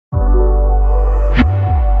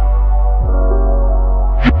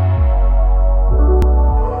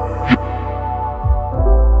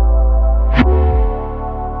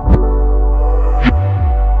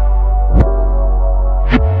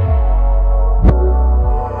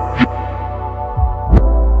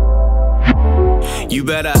You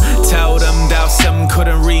better tell them Dowsem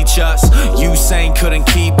couldn't reach us, Usain couldn't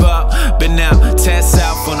keep up. Been out, test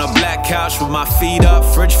out on a black couch with my feet up,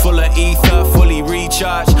 fridge full of ether, fully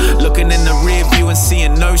recharged. Looking in the rear view and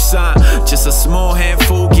seeing no sign, just a small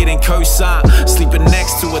handful getting cosign. Sleeping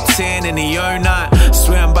next to a 10 in the 09.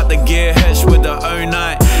 Swear I'm about to get hitched with the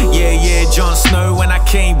 09. Yeah, Jon Snow when I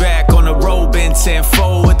came back on the road, been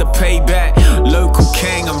tenfold with the payback. Local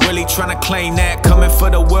king, I'm really trying to claim that. Coming for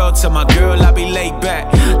the world, tell my girl I be laid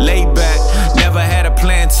back, laid back. Never had a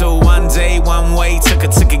plan till one day, one way, took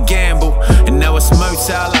a gamble. And now it's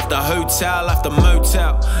motel after hotel after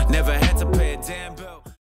motel. Never had to pay a damn bill.